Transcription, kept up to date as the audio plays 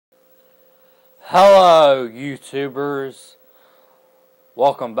Hello, YouTubers.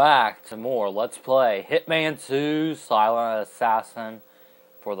 Welcome back to more Let's Play Hitman 2 Silent Assassin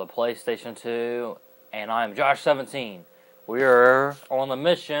for the PlayStation 2. And I'm Josh17. We are on the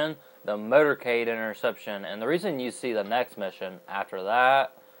mission, the motorcade interception. And the reason you see the next mission after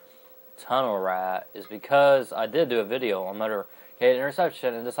that, Tunnel Rat, is because I did do a video on motorcade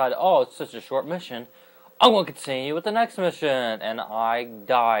interception and decided, oh, it's such a short mission, I'm going to continue with the next mission, and I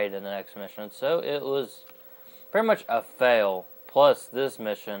died in the next mission, so it was pretty much a fail. Plus, this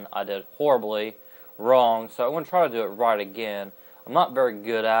mission I did horribly wrong, so I'm going to try to do it right again. I'm not very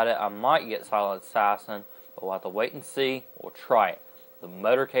good at it. I might get Silent Assassin, but we'll have to wait and see. We'll try it. The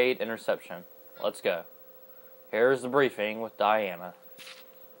motorcade interception. Let's go. Here's the briefing with Diana.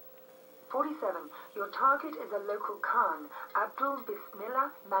 47. Your target is a local Khan, Abdul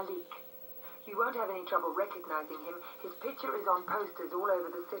Malik. You won't have any trouble recognizing him. His picture is on posters all over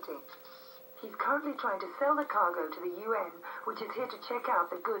the city. He's currently trying to sell the cargo to the UN, which is here to check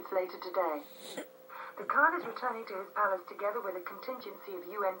out the goods later today. The Khan is returning to his palace together with a contingency of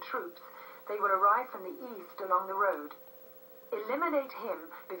UN troops. They will arrive from the east along the road. Eliminate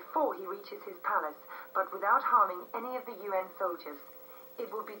him before he reaches his palace, but without harming any of the UN soldiers. It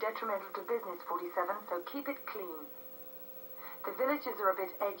will be detrimental to business, 47, so keep it clean. The villagers are a bit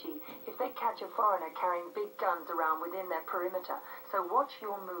edgy if they catch a foreigner carrying big guns around within their perimeter, so watch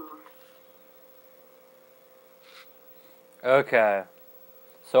your move. Okay,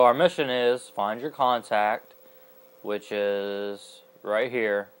 so our mission is find your contact, which is right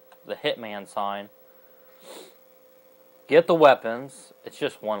here, the Hitman sign. Get the weapons, it's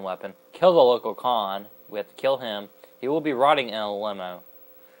just one weapon. Kill the local Khan, we have to kill him. He will be riding in a limo.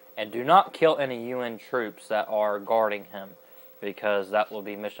 And do not kill any UN troops that are guarding him, because that will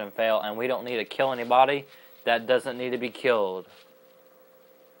be mission fail, and we don't need to kill anybody that doesn't need to be killed.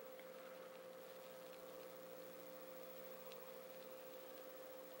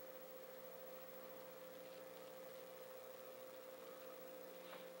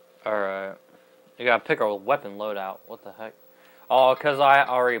 Alright. You gotta pick a weapon loadout. What the heck? Oh, because I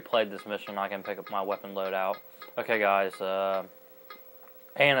already played this mission, I can pick up my weapon loadout. Okay, guys.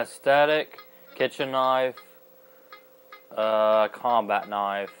 Anesthetic, kitchen knife, combat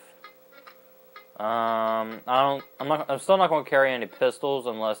knife. I'm still not going to carry any pistols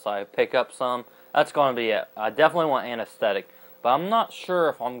unless I pick up some. That's going to be it. I definitely want anesthetic, but I'm not sure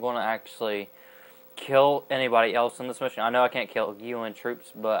if I'm going to actually kill anybody else in this mission. I know I can't kill UN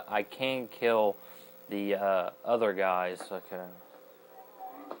troops, but I can kill the other guys. Okay.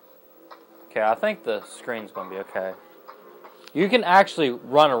 Okay, I think the screen's going to be okay. You can actually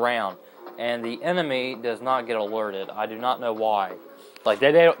run around, and the enemy does not get alerted. I do not know why. Like,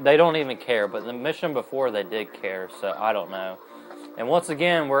 they don't even care, but the mission before they did care, so I don't know. And once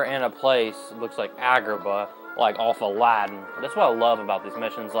again, we're in a place, it looks like Agrabah, like off Aladdin. That's what I love about these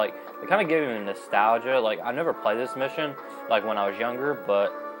missions. Like, they kind of give me nostalgia. Like, I never played this mission, like, when I was younger,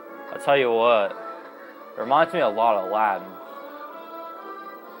 but I tell you what, it reminds me a lot of Aladdin.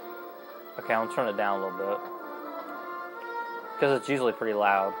 Okay, I'm going to turn it down a little bit, because it's usually pretty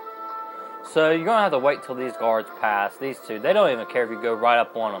loud. So you're going to have to wait till these guards pass. These two, they don't even care if you go right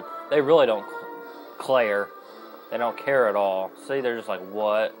up on them. They really don't care. They don't care at all. See, they're just like,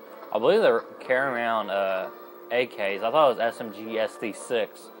 what? I believe they're carrying around AKs. I thought it was SMG SD6.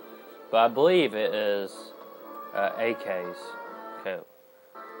 But I believe it is AKs. Okay.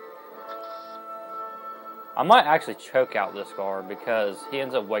 I might actually choke out this guard because he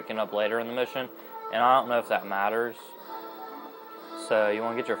ends up waking up later in the mission. And I don't know if that matters. So you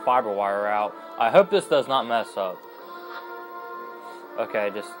want to get your fiber wire out. I hope this does not mess up.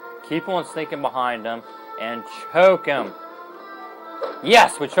 Okay, just keep on sneaking behind him and choke him.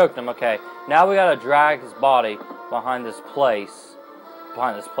 Yes, we choked him. Okay, now we gotta drag his body behind this place.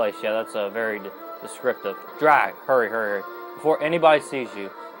 Behind this place, yeah, that's a very descriptive. Drag, hurry, hurry, hurry. Before anybody sees you,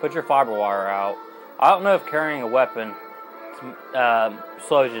 put your fiber wire out. I don't know if carrying a weapon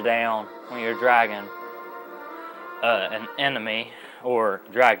slows you down when you're dragging an enemy. Or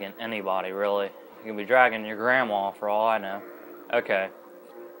dragging anybody, really. You can be dragging your grandma, for all I know. Okay.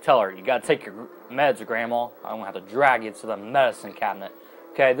 Tell her, you gotta take your meds, Grandma. I'm gonna have to drag you to the medicine cabinet.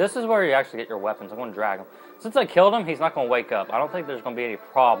 Okay, this is where you actually get your weapons. I'm gonna drag him. Since I killed him, he's not gonna wake up. I don't think there's gonna be any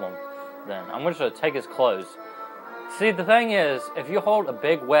problem then. I'm just gonna take his clothes. See, the thing is, if you hold a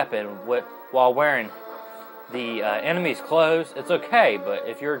big weapon while wearing the enemy's clothes, it's okay. But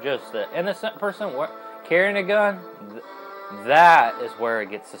if you're just an innocent person carrying a gun, that is where it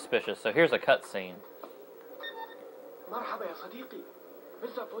gets suspicious. So here's a cutscene. Marhaba ya Sadiqi,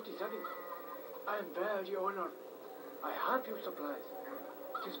 Mr. 47. I am very honored. I have your supplies.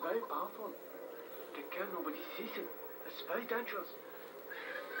 It is very powerful. Take care nobody sees him. That's very dangerous.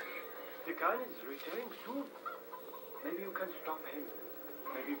 The gun is returning soon. Maybe you can stop him.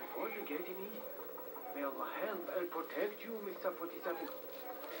 Maybe before you get in east. May Allah help and protect you, Mr. 47.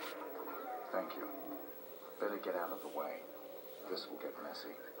 Thank you. Better get out of the way. This will get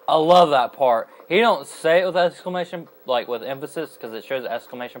messy. I love that part. He don't say it with exclamation, like with emphasis, because it shows the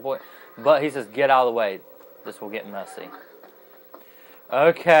exclamation point. But he says, "Get out of the way. This will get messy."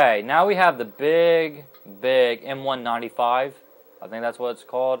 Okay, now we have the big M195. I think that's what it's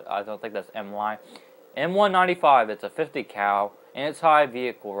called. I don't think that's MY. M195. It's a 50 cal, and it's high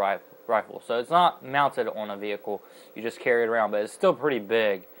vehicle rifle. So it's not mounted on a vehicle. You just carry it around, but it's still pretty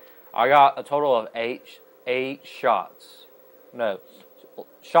big. I got a total of eight shots. No.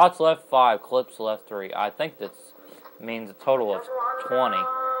 Shots left 5, clips left 3. I think that means a total of 20.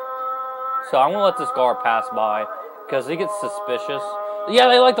 So I'm going to let this guard pass by because he gets suspicious. Yeah,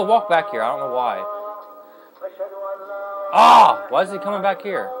 they like to walk back here. I don't know why. Ah! Why is he coming back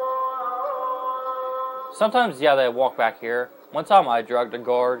here? Sometimes, yeah, they walk back here. One time I drugged a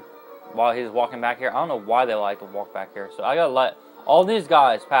guard while he's walking back here. I don't know why they like to walk back here. So I got to let all these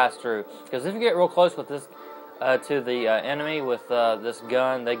guys pass through. Because if you get real close with this to the enemy with this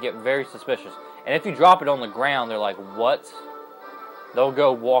gun, they get very suspicious. And if you drop it on the ground, they're like, "What?" They'll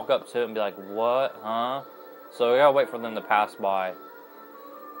go walk up to it and be like, "What? Huh?" So we gotta wait for them to pass by.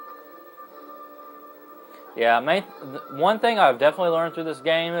 Yeah, one thing I've definitely learned through this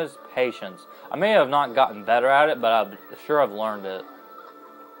game is patience. I may have not gotten better at it, but I'm sure I've learned it.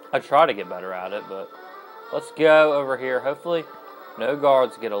 I try to get better at it, but let's go over here. Hopefully no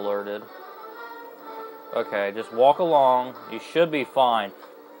guards get alerted. Okay, just walk along. You should be fine.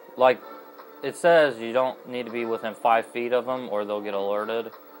 Like it says, you don't need to be within 5 feet of them or they'll get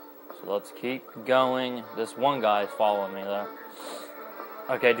alerted. So let's keep going. This one guy is following me though.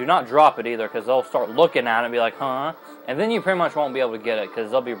 Okay, do not drop it either because they'll start looking at it and be like, "Huh?" And then you pretty much won't be able to get it because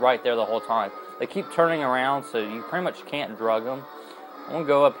they'll be right there the whole time. They keep turning around, so you pretty much can't drug them. I'm going to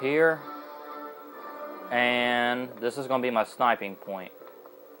go up here. And this is going to be my sniping point.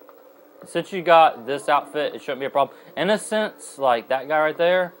 Since you got this outfit, it shouldn't be a problem. In a sense, like that guy right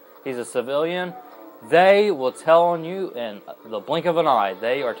there, he's a civilian. They will tell on you in the blink of an eye.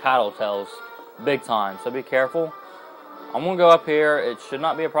 They are tattletales big time, so be careful. I'm going to go up here. It should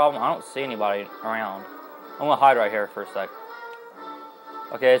not be a problem. I don't see anybody around. I'm going to hide right here for a sec.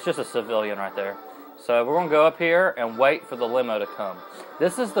 Okay, it's just a civilian right there. So we're going to go up here and wait for the limo to come.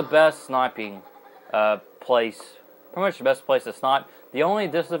 This is the best sniping place. Pretty much the best place to snipe. The only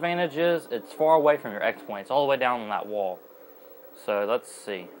disadvantage is it's far away from your X point. It's all the way down on that wall. So let's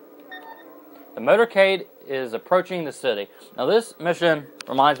see. The motorcade is approaching the city. Now this mission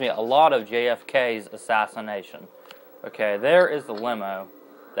reminds me a lot of JFK's assassination. Okay, there is the limo.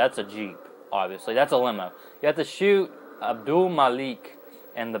 That's a Jeep, obviously. That's a limo. You have to shoot Abdul Malik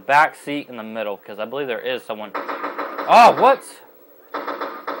in the back seat in the middle, because I believe there is someone. Oh, what?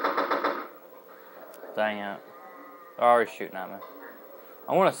 Dang it. They're already shooting at me.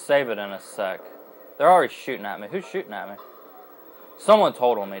 I want to save it in a sec. They're already shooting at me. Who's shooting at me? Someone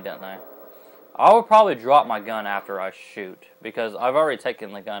told on me, didn't they? I will probably drop my gun after I shoot, because I've already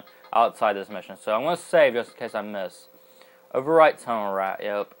taken the gun outside this mission. So I'm going to save just in case I miss. Overwrite tunnel rat,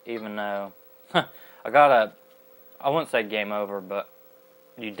 yep, even though I wouldn't say game over, but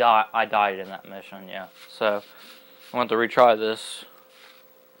I died in that mission, yeah. So I want to retry this.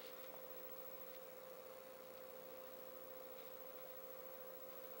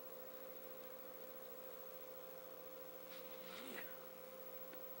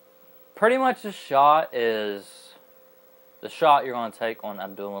 Pretty much the shot is the shot you're going to take on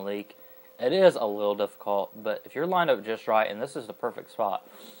Abdul Malik. It is a little difficult, but if you're lined up just right, and this is the perfect spot,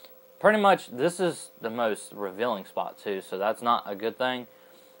 pretty much this is the most revealing spot too, so that's not a good thing.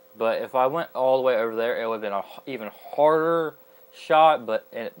 But if I went all the way over there, it would have been an even harder shot,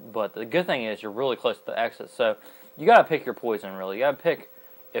 but the good thing is you're really close to the exit, so you got to pick your poison really. You got to pick,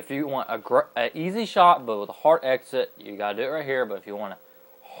 if you want an easy shot but with a hard exit, you got to do it right here, but if you want a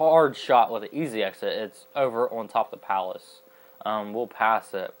hard shot with an easy exit, it's over on top of the palace. We'll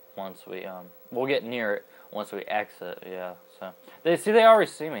pass it once we we'll get near it once we exit. Yeah, so they already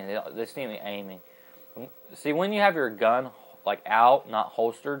see me. They see me aiming. See, when you have your gun like out, not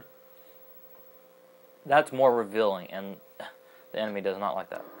holstered, that's more revealing, and the enemy does not like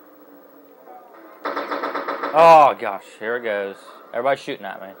that. Oh gosh, here it goes. Everybody's shooting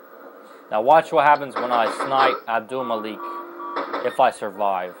at me. Now watch what happens when I snipe Abdul Malik. If I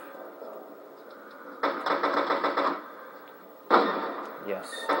survive. Yes.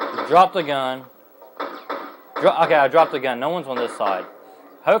 Drop the gun. Okay, I dropped the gun. No one's on this side.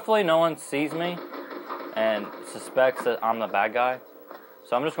 Hopefully no one sees me. and suspects that I'm the bad guy.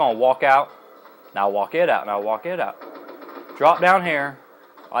 So I'm just going to walk out. Now walk it out. Now walk it out. Drop down here.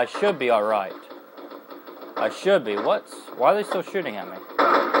 I should be alright. I should be. Why are they still shooting at me?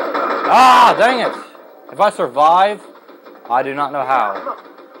 Ah, dang it. If I survive, I do not know how.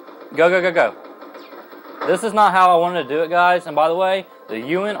 Go, go, go, go. This is not how I wanted to do it, guys. And by the way, the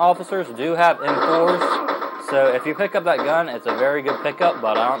UN officers do have M4s. So if you pick up that gun, it's a very good pickup.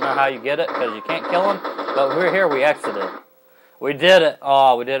 But I don't know how you get it because you can't kill them. But we're here. We exited. We did it.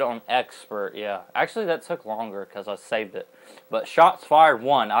 Oh, we did it on expert. Yeah. Actually, that took longer because I saved it. But shots fired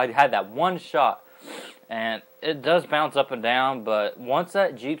 1. I had that 1 shot. And it does bounce up and down. But once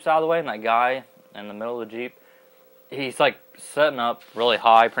that Jeep's out of the way and that guy in the middle of the Jeep, he's like setting up really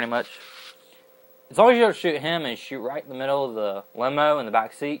high pretty much. As long as you don't shoot him and shoot right in the middle of the limo in the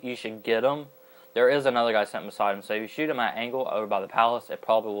back seat, you should get him. There is another guy sitting beside him, so if you shoot him at an angle over by the palace, it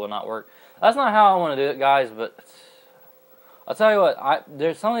probably will not work. That's not how I want to do it, guys, but I'll tell you what,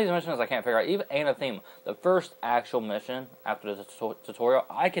 there's some of these missions I can't figure out. Even Anathema, the first actual mission after the tutorial,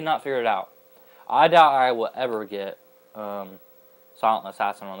 I cannot figure it out. I doubt I will ever get Silent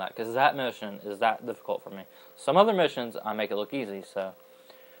Assassin on that, because that mission is that difficult for me. Some other missions, I make it look easy, so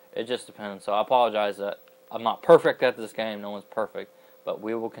it just depends. So I apologize that I'm not perfect at this game. No one's perfect. But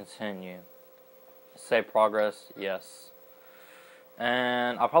we will continue. Save progress, yes.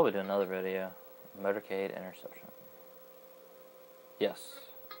 And I'll probably do another video. Motorcade interception. Yes.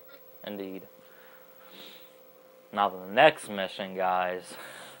 Indeed. Now the next mission, guys.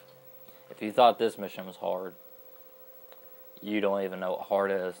 If you thought this mission was hard, you don't even know what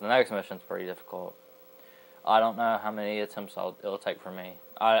hard is. The next mission's pretty difficult. I don't know how many attempts it'll take for me.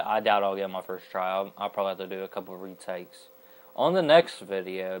 I doubt I'll get my first try. I'll probably have to do a couple of retakes on the next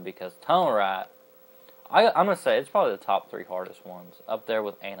video, because Tunnel Rat, I'm going to say it's probably the top 3 hardest ones. Up there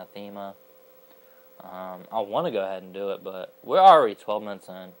with Anathema. I want to go ahead and do it, but we're already 12 minutes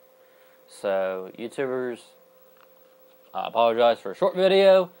in. So, YouTubers, I apologize for a short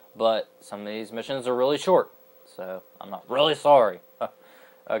video, but some of these missions are really short. So, I'm not really sorry.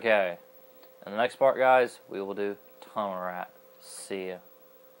 Okay. In the next part, guys, we will do Tunnel Rat. See ya.